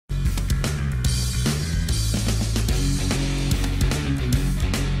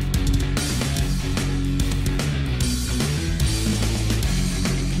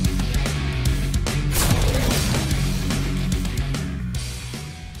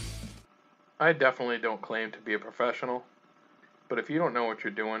I definitely don't claim to be a professional, but if you don't know what you're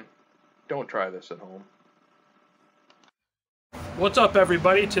doing, don't try this at home. What's up,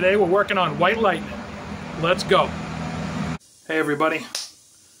 everybody? Today we're working on White Lightning. Let's go. Hey everybody.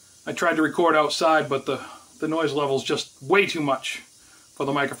 I tried to record outside, but the noise level's just way too much for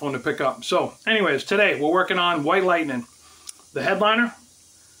the microphone to pick up. So anyways, today we're working on White Lightning. The headliner,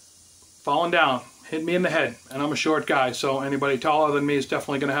 falling down, hit me in the head, and I'm a short guy, so anybody taller than me is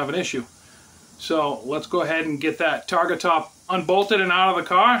definitely going to have an issue. So let's go ahead and get that target top unbolted and out of the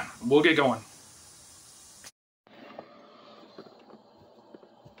car. We'll get going.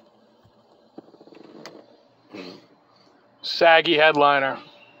 Saggy headliner.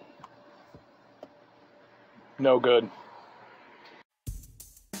 No good.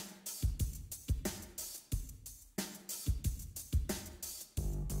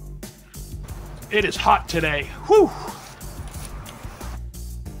 It is hot today. Whew!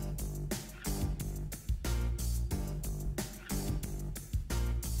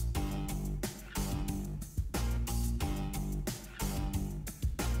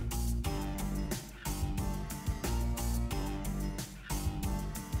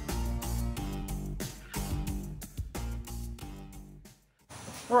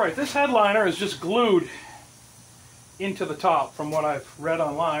 Alright, this headliner is just glued into the top from what I've read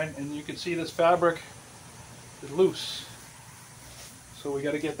online, and you can see this fabric is loose. So we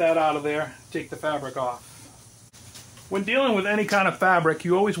got to get that out of there, take the fabric off. When dealing with any kind of fabric,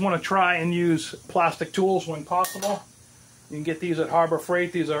 you always want to try and use plastic tools when possible. You can get these at Harbor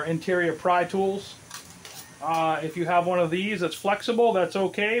Freight. These are interior pry tools. If you have one of these that's flexible, that's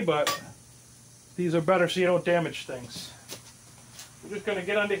okay, but these are better so you don't damage things. We're just going to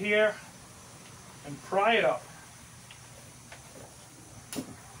get under here and pry it up.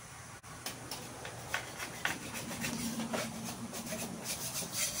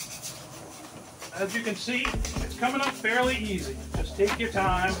 As you can see, it's coming up fairly easy. Just take your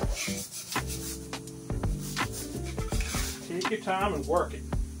time. Take your time and work it.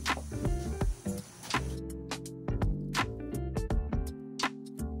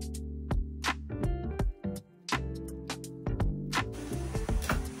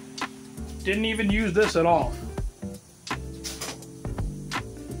 Didn't even use this at all.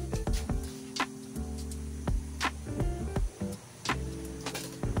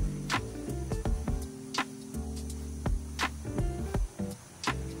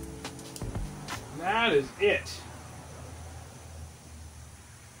 That is it.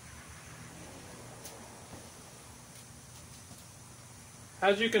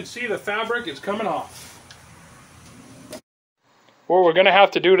 As you can see, the fabric is coming off. What we're going to have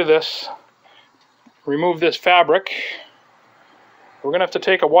to do to this, remove this fabric, we're going to have to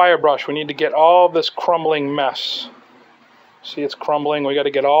take a wire brush. We need to get all this crumbling mess. See, it's crumbling. We got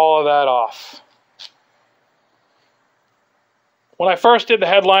to get all of that off. When I first did the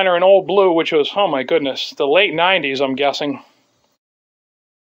headliner in old blue, which was, oh my goodness, the late 90s, I'm guessing,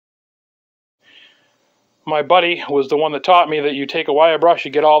 my buddy was the one that taught me that you take a wire brush,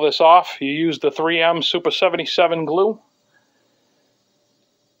 you get all this off, you use the 3M Super 77 glue,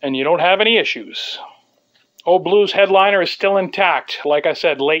 and you don't have any issues. Old Blue's headliner is still intact. Like I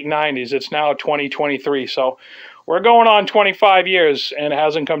said, late 90s. It's now 2023, so we're going on 25 years, and it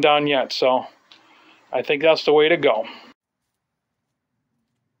hasn't come down yet, so I think that's the way to go.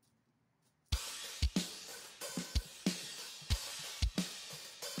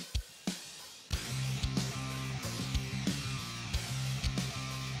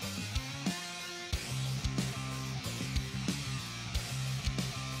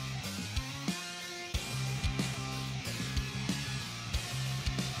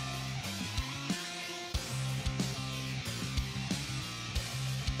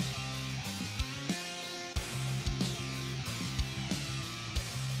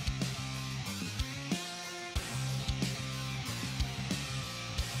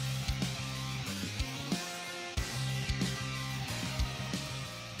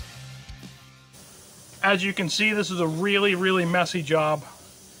 As you can see, this is a really messy job.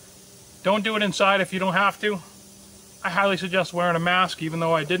 Don't do it inside if you don't have to. I highly suggest wearing a mask, even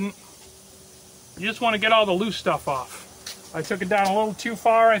though I didn't. You just want to get all the loose stuff off. I took it down a little too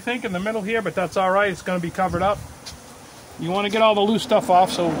far, I think, in the middle here, but that's alright. It's going to be covered up. You want to get all the loose stuff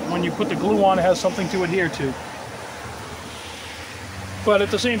off so when you put the glue on, it has something to adhere to. But at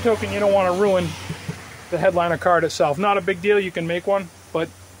the same token, you don't want to ruin the headliner card itself. Not a big deal, you can make one, but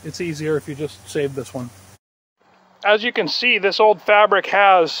it's easier if you just save this one. As you can see, this old fabric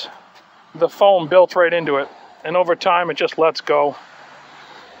has the foam built right into it, and over time it just lets go.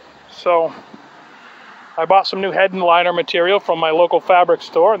 So I bought some new headliner material from my local fabric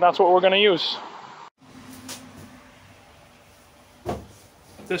store, and that's what we're going to use.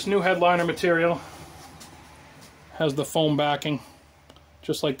 This new headliner material has the foam backing,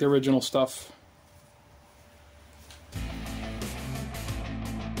 just like the original stuff.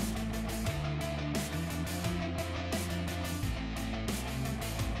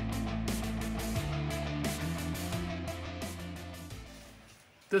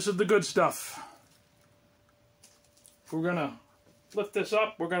 This is the good stuff. We're gonna lift this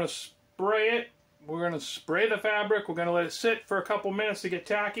up, we're gonna spray it, we're gonna spray the fabric, we're gonna let it sit for a couple minutes to get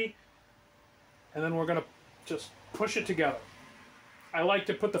tacky, and then we're gonna just push it together. I like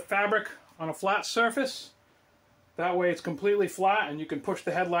to put the fabric on a flat surface. That way it's completely flat and you can push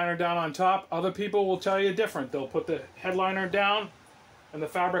the headliner down on top. Other people will tell you different. They'll put the headliner down and the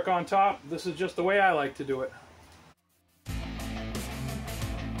fabric on top. This is just the way I like to do it.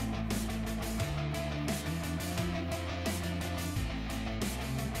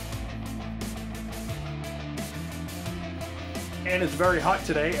 And it's very hot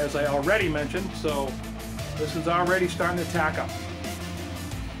today, as I already mentioned, so this is already starting to tack up.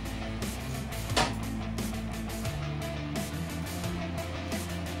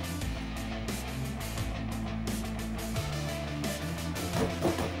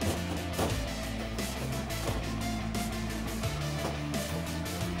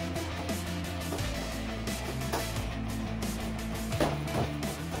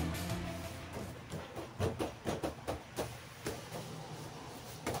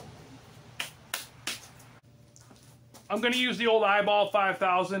 I'm going to use the old eyeball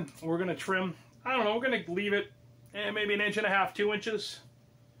 5000. We're going to trim, I don't know, we're going to leave it maybe 1.5 inches, 2 inches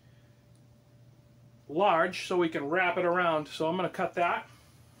large so we can wrap it around. So I'm going to cut that.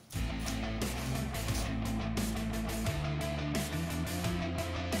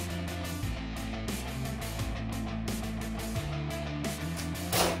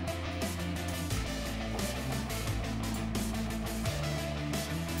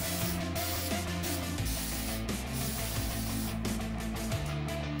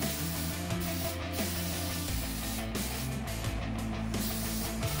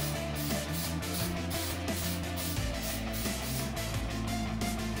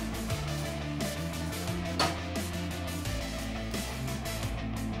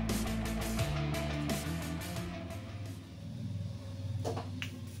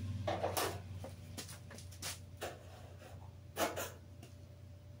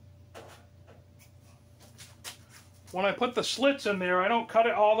 When I put the slits in there, I don't cut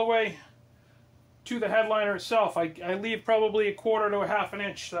it all the way to the headliner itself. I leave probably 1/4 to 1/2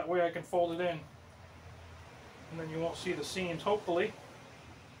 inch. That way I can fold it in. And then you won't see the seams, hopefully.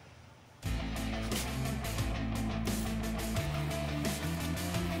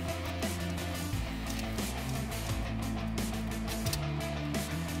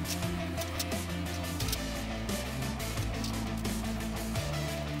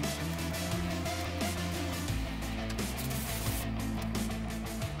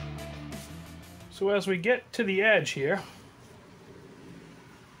 So as we get to the edge here,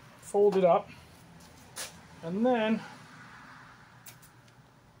 fold it up, and then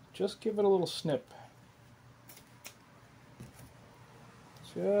just give it a little snip.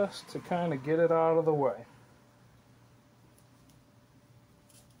 Just to kind of get it out of the way.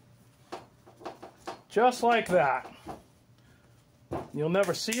 Just like that. You'll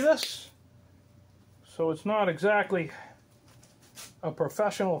never see this, so it's not exactly a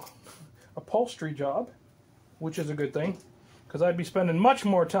professional upholstery job, which is a good thing, because I'd be spending much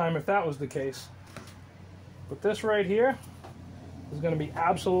more time if that was the case. But this right here is going to be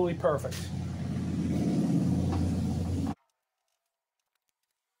absolutely perfect.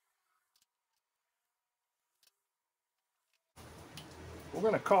 We're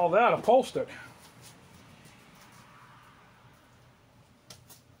going to call that upholstered.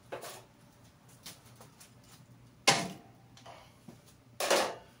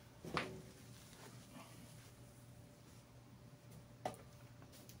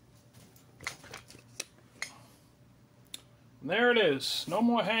 There it is. No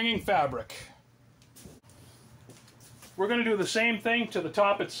more hanging fabric. We're going to do the same thing to the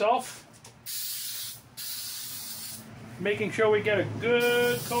top itself. Making sure we get a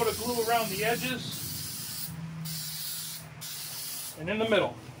good coat of glue around the edges and in the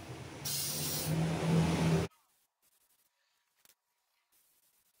middle.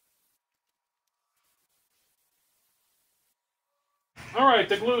 Alright,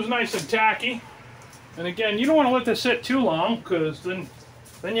 the glue's nice and tacky. And again, you don't want to let this sit too long, because then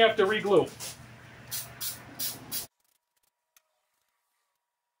you have to re-glue.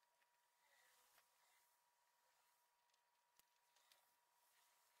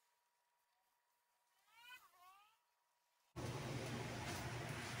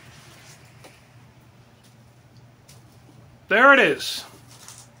 there it is.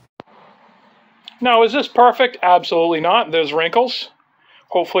 Now, is this perfect? Absolutely not. There's wrinkles.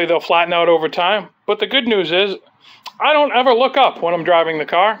 Hopefully they'll flatten out over time. But the good news is, I don't ever look up when I'm driving the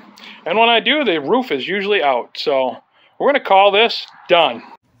car. And when I do, the roof is usually out. So we're going to call this done.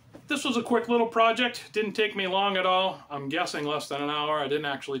 This was a quick little project. Didn't take me long at all. I'm guessing less than an hour. I didn't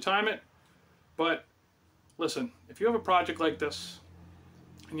actually time it. But listen, if you have a project like this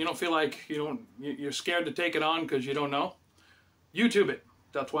and you don't feel like you're scared to take it on because you don't know, YouTube it.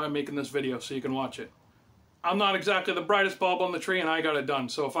 That's why I'm making this video, so you can watch it. I'm not exactly the brightest bulb on the tree, and I got it done.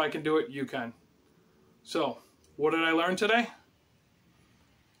 So if I can do it, you can. So, what did I learn today?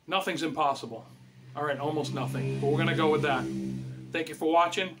 Nothing's impossible. All right, almost nothing. But we're going to go with that. Thank you for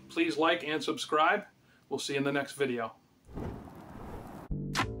watching. Please like and subscribe. We'll see you in the next video.